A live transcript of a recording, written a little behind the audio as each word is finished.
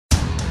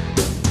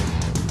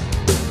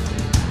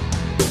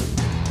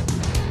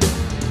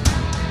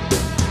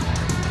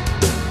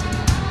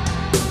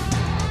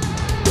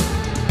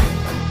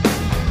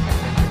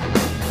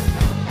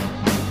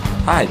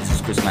Hi, this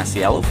is Chris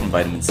Masiello from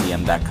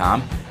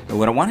VitaminCM.com, and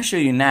what I want to show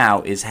you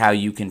now is how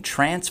you can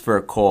transfer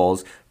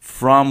calls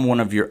from one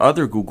of your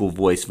other Google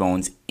Voice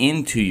phones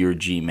into your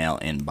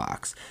Gmail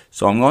inbox.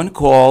 So I'm going to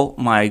call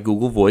my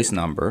Google Voice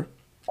number,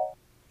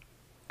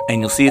 and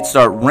you'll see it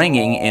start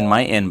ringing in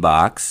my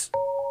inbox,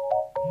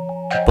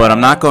 but I'm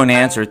not going to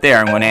answer it there.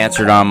 I'm going to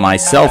answer it on my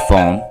cell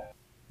phone.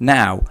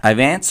 Now, I've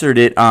answered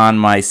it on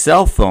my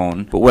cell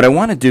phone, but what I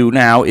want to do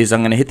now is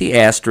I'm going to hit the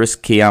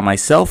asterisk key on my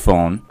cell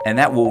phone, and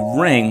that will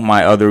ring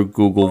my other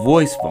Google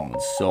Voice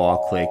phones. So I'll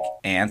click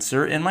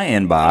answer in my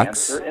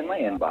inbox,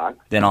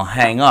 then I'll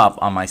hang up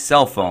on my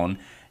cell phone,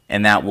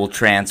 and that will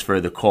transfer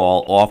the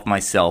call off my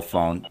cell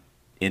phone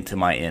into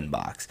my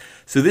inbox.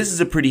 So this is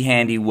a pretty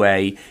handy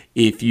way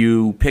if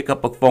you pick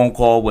up a phone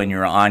call when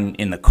you're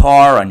in the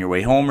car on your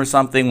way home or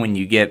something. When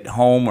you get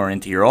home or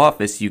into your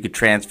office, you could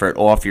transfer it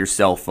off your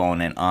cell phone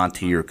and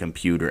onto your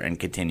computer and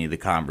continue the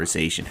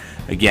conversation.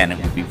 Again,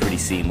 it would be pretty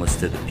seamless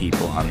to the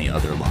people on the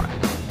other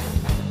line.